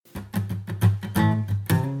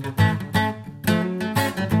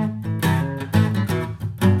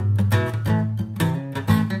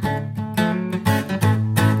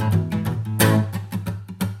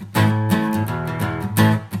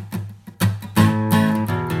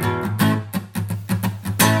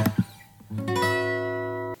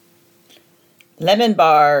Lemon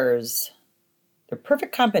bars. They're a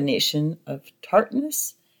perfect combination of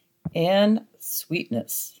tartness and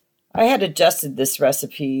sweetness. I had adjusted this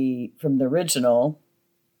recipe from the original.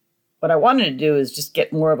 What I wanted to do is just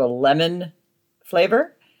get more of a lemon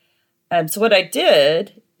flavor. So what I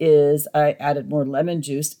did is I added more lemon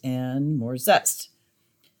juice and more zest.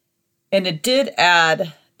 And it did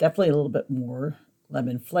add definitely a little bit more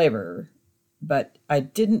lemon flavor, but I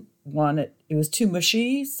didn't want it. It was too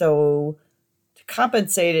mushy, so to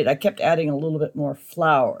compensate it, I kept adding a little bit more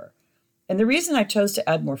flour. And the reason I chose to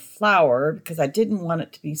add more flour, because I didn't want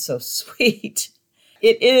it to be so sweet.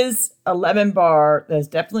 It is a lemon bar that's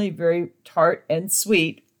definitely very tart and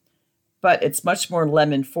sweet, but it's much more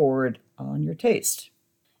lemon forward on your taste.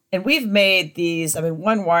 And we've made these,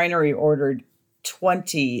 one winery ordered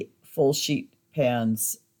 20 full sheet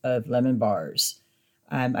pans of lemon bars.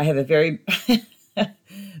 I have a very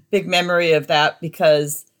big memory of that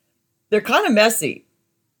because they're kind of messy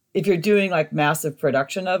if you're doing like massive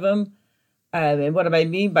production of them. And what I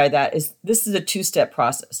mean by that is this is a two-step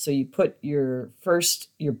process. So you put your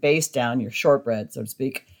base down, your shortbread, so to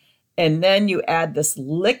speak, and then you add this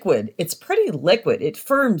liquid. It's pretty liquid. It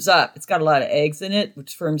firms up. It's got a lot of eggs in it,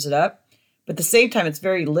 which firms it up. But at the same time, it's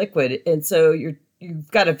very liquid. And so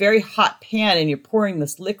you've got a very hot pan and you're pouring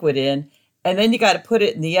this liquid in. And then you got to put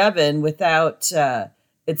it in the oven without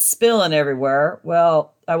it spilling everywhere.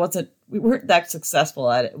 Well, we weren't that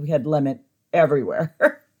successful at it. We had lemon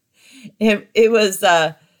everywhere. It was,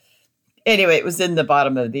 anyway, it was in the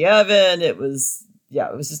bottom of the oven. It was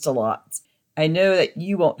just a lot. I know that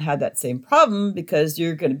you won't have that same problem because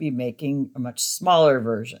you're going to be making a much smaller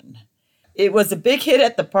version. It was a big hit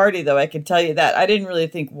at the party, though, I can tell you that. I didn't really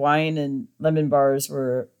think wine and lemon bars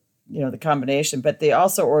were, the combination, but they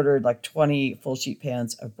also ordered like 20 full sheet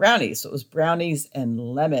pans of brownies. So it was brownies and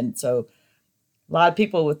lemon. So a lot of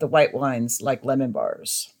people with the white wines like lemon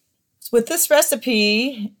bars. With this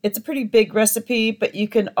recipe, it's a pretty big recipe, but you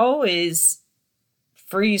can always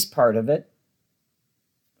freeze part of it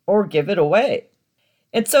or give it away.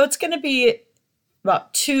 And so it's going to be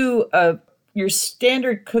about 2 of your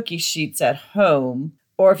standard cookie sheets at home,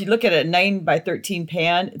 or if you look at a 9x13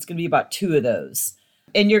 pan, it's going to be about 2 of those.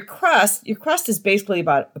 And your crust is basically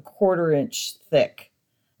about a 1/4 inch thick.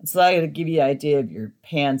 And so that'll give you an idea of your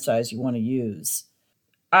pan size you want to use.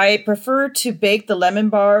 I prefer to bake the lemon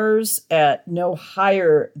bars at no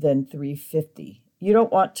higher than 350. You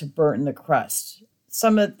don't want to burn the crust.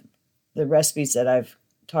 Some of the recipes that I've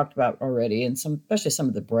talked about already, and especially some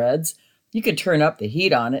of the breads, you can turn up the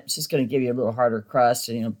heat on it. It's just going to give you a little harder crust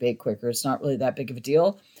and, bake quicker. It's not really that big of a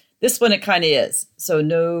deal. This one, it kind of is. So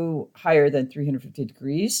no higher than 350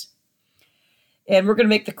 degrees. And we're going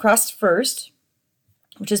to make the crust first,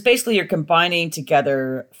 which is basically you're combining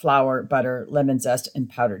together flour, butter, lemon zest, and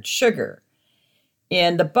powdered sugar.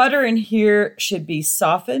 And the butter in here should be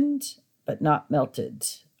softened, but not melted.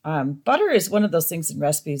 Butter is one of those things in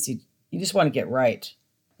recipes you just want to get right.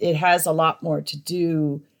 It has a lot more to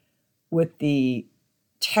do with the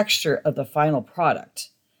texture of the final product.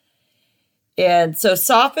 And so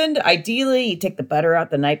softened, ideally, you take the butter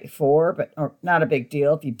out the night before, or not a big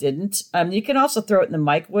deal if you didn't. You can also throw it in the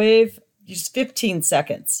microwave, just 15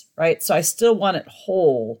 seconds, right? So I still want it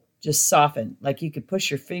whole, just softened. Like you could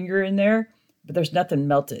push your finger in there, but there's nothing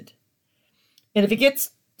melted. And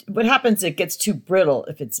if what happens, it gets too brittle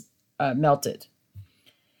if it's melted.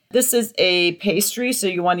 This is a pastry, so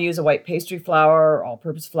you want to use a white pastry flour,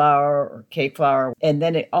 all-purpose flour, or cake flour. And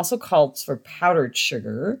then it also calls for powdered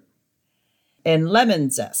sugar and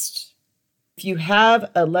lemon zest. If you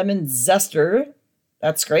have a lemon zester,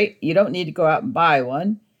 that's great. You don't need to go out and buy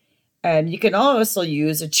one. And you can also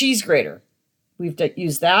use a cheese grater. We've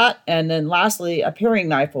used that. And then lastly, a paring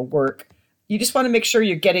knife will work. You just want to make sure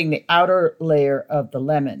you're getting the outer layer of the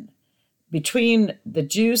lemon. Between the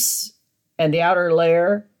juice and the outer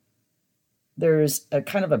layer, there's a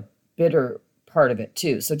kind of a bitter part of it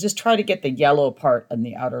too. So just try to get the yellow part on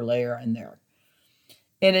the outer layer in there.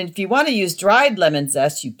 And if you want to use dried lemon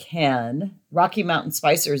zest, you can. Rocky Mountain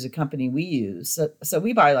Spicer is a company we use. So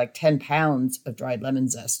we buy like 10 pounds of dried lemon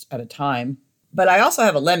zest at a time. But I also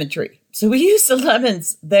have a lemon tree. So we use the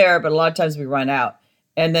lemons there, but a lot of times we run out.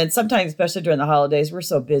 And then sometimes, especially during the holidays, we're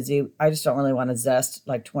so busy, I just don't really want to zest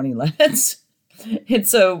like 20 lemons. And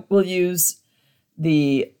so we'll use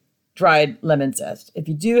the dried lemon zest. If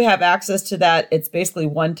you do have access to that, it's basically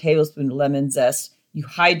 1 tablespoon of lemon zest. You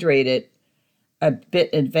hydrate it a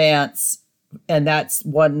bit in advance, and that's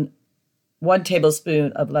one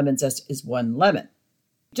tablespoon of lemon zest is 1 lemon.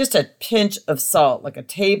 Just a pinch of salt, like a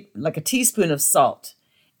teaspoon of salt.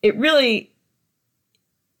 It's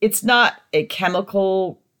not a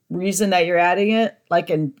chemical reason that you're adding it. Like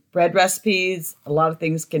in bread recipes, a lot of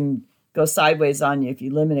things can go sideways on you if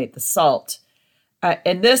you eliminate the salt.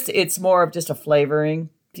 And this, it's more of just a flavoring.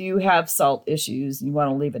 If you have salt issues and you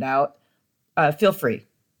want to leave it out, feel free.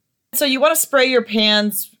 So you want to spray your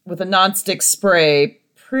pans with a nonstick spray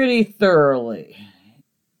pretty thoroughly.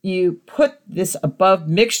 You put this above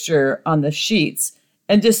mixture on the sheets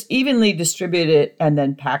and just evenly distribute it and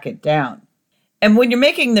then pack it down. And when you're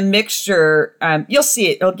making the mixture, you'll see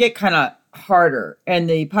it. It'll get kind of harder. And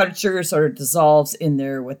the powdered sugar sort of dissolves in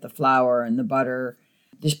there with the flour and the butter.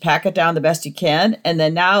 Just pack it down the best you can. And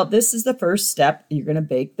then now this is the first step. You're going to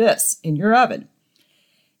bake this in your oven.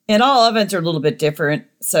 And all ovens are a little bit different.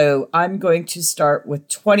 So I'm going to start with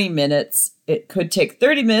 20 minutes. It could take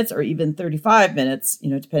 30 minutes or even 35 minutes,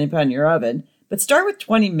 depending upon your oven. But start with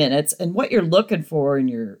 20 minutes. And what you're looking for in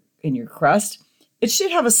your crust, it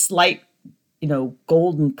should have a slight,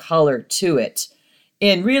 golden color to it.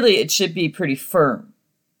 And really, it should be pretty firm.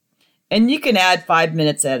 And you can add 5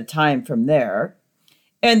 minutes at a time from there.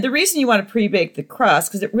 And the reason you want to pre-bake the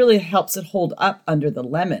crust, because it really helps it hold up under the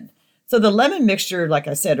lemon. So the lemon mixture, like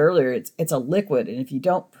I said earlier, it's a liquid. And if you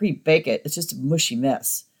don't pre-bake it, it's just a mushy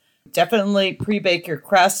mess. Definitely pre-bake your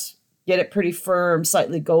crust, get it pretty firm,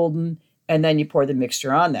 slightly golden, and then you pour the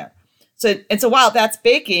mixture on there. So while that's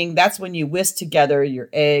baking, that's when you whisk together your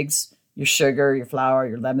eggs, your sugar, your flour,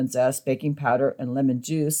 your lemon zest, baking powder, and lemon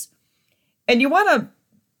juice. And you want to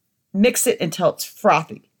mix it until it's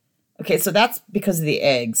frothy. Okay, so that's because of the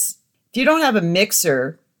eggs. If you don't have a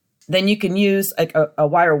mixer, then you can use like a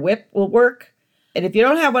wire whip will work. And if you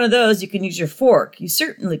don't have one of those, you can use your fork. You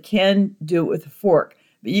certainly can do it with a fork,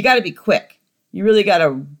 but you got to be quick. You really got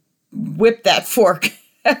to whip that fork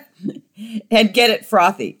and get it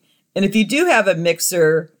frothy. And if you do have a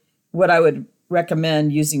mixer, what I would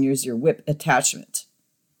recommend using is your whip attachment.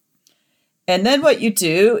 And then what you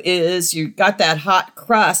do is you got that hot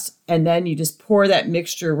crust and then you just pour that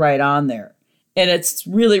mixture right on there. And it's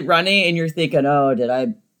really runny and you're thinking, oh, did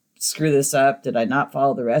I screw this up? Did I not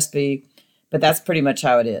follow the recipe? But that's pretty much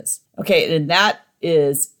how it is. Okay, and that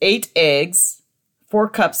is 8 eggs, 4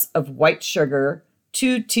 cups of white sugar,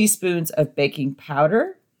 2 teaspoons of baking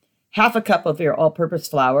powder, half a cup of your all-purpose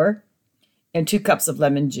flour, and 2 cups of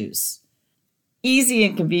lemon juice. Easy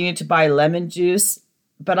and convenient to buy lemon juice,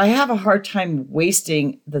 but I have a hard time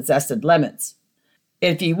wasting the zested lemons.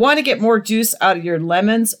 If you want to get more juice out of your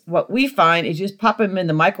lemons, what we find is you just pop them in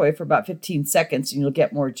the microwave for about 15 seconds and you'll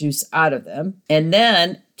get more juice out of them. And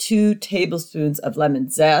then 2 tablespoons of lemon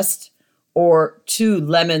zest or 2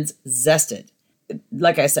 lemons zested.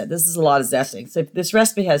 Like I said, this is a lot of zesting. So this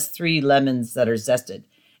recipe has 3 lemons that are zested.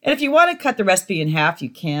 And if you want to cut the recipe in half, you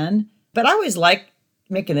can. But I always like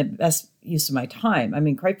making the best use of my time. I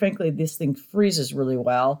mean, quite frankly, this thing freezes really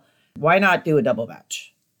well. Why not do a double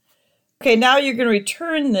batch? Okay, now you're going to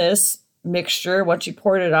return this mixture, once you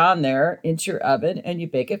poured it on there, into your oven, and you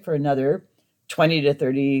bake it for another 20 to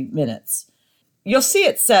 30 minutes. You'll see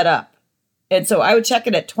it set up. And so I would check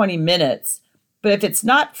it at 20 minutes. But if it's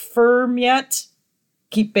not firm yet,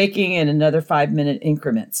 keep baking in another 5-minute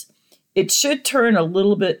increments. It should turn a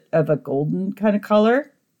little bit of a golden kind of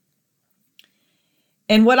color.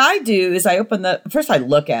 And what I do is first I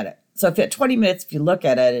look at it. So if at 20 minutes, if you look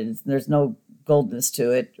at it and there's no goldness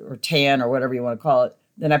to it or tan or whatever you want to call it,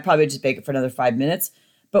 then I probably just bake it for another 5 minutes.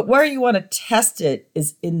 But where you want to test it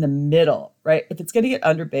is in the middle, right? If it's going to get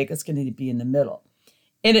underbaked, it's going to be in the middle.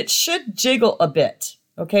 And it should jiggle a bit,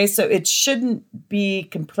 okay? So it shouldn't be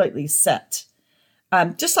completely set.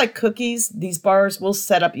 Just like cookies, these bars will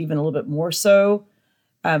set up even a little bit more so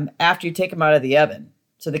after you take them out of the oven.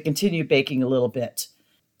 So they continue baking a little bit.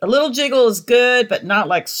 A little jiggle is good, but not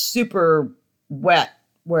like super wet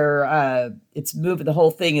where it's moving, the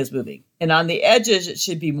whole thing is moving. And on the edges, it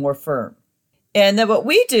should be more firm. And then what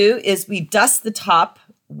we do is we dust the top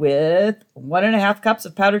with 1.5 cups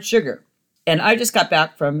of powdered sugar. And I just got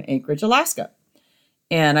back from Anchorage, Alaska.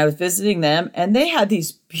 And I was visiting them, and they had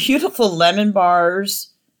these beautiful lemon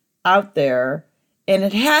bars out there. And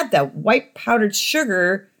it had that white powdered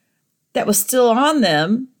sugar that was still on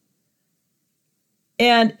them.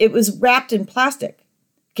 And it was wrapped in plastic.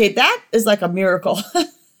 Okay, that is like a miracle.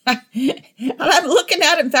 And I'm looking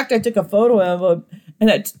at it. In fact, I took a photo of them,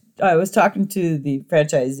 and I was talking to the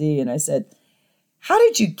franchisee, and I said, how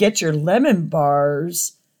did you get your lemon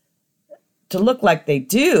bars to look like they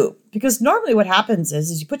do? Because normally what happens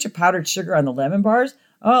is you put your powdered sugar on the lemon bars,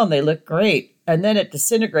 and they look great. And then it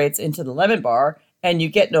disintegrates into the lemon bar, and you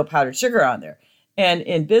get no powdered sugar on there. And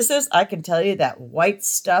in business, I can tell you that white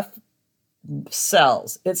stuff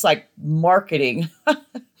sells. It's like marketing.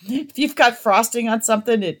 If you've got frosting on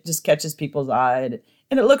something, it just catches people's eye.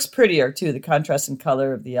 And it looks prettier too, the contrast in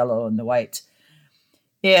color of the yellow and the white.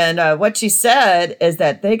 And what she said is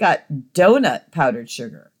that they got donut powdered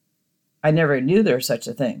sugar. I never knew there was such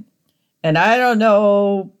a thing. And I don't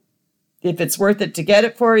know if it's worth it to get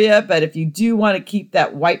it for you, but if you do want to keep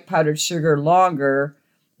that white powdered sugar longer,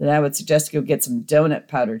 then I would suggest go get some donut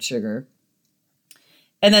powdered sugar.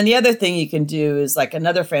 And then the other thing you can do is like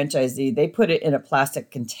another franchisee, they put it in a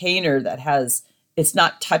plastic container that it's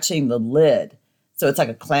not touching the lid. So it's like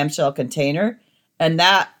a clamshell container. And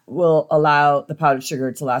that will allow the powdered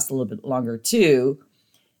sugar to last a little bit longer too.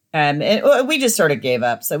 And we just sort of gave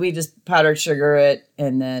up. So we just powdered sugar it,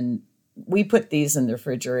 and then we put these in the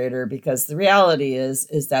refrigerator because the reality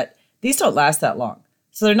is that these don't last that long.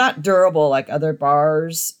 So they're not durable like other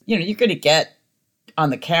bars. You're going to get on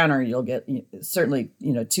the counter, you'll get certainly,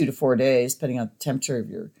 2 to 4 days, depending on the temperature of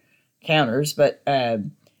your counters. But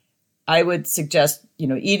I would suggest,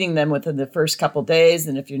 eating them within the first couple days.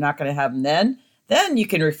 And if you're not going to have them then you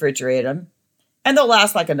can refrigerate them. And they'll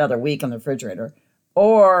last like another week on the refrigerator.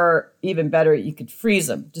 Or even better, you could freeze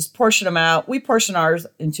them. Just portion them out. We portion ours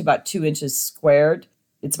into about 2 inches squared.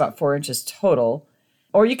 It's about 4 inches total.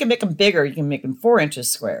 Or you can make them bigger. You can make them 4 inches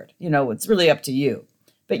squared. It's really up to you.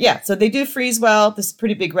 But yeah, so they do freeze well. This is a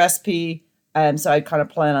pretty big recipe. So I kind of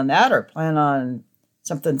plan on that or plan on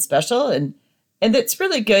something special. And it's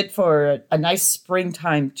really good for a nice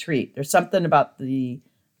springtime treat. There's something about the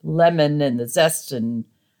lemon and the zest and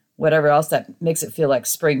whatever else that makes it feel like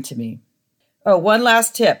spring to me. Oh, one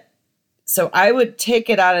last tip. So I would take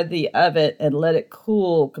it out of the oven and let it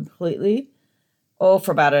cool completely,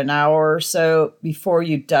 for about an hour or so before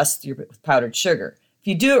you dust your powdered sugar. If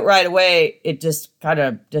you do it right away, it just kind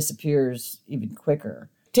of disappears even quicker.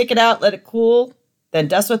 Take it out, let it cool, then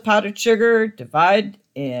dust with powdered sugar, divide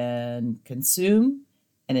and consume,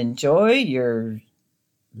 and enjoy your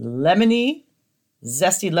lemony,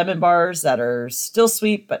 zesty lemon bars that are still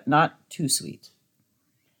sweet but not too sweet.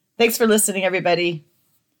 Thanks for listening, everybody.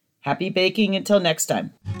 Happy baking until next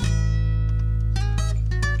time.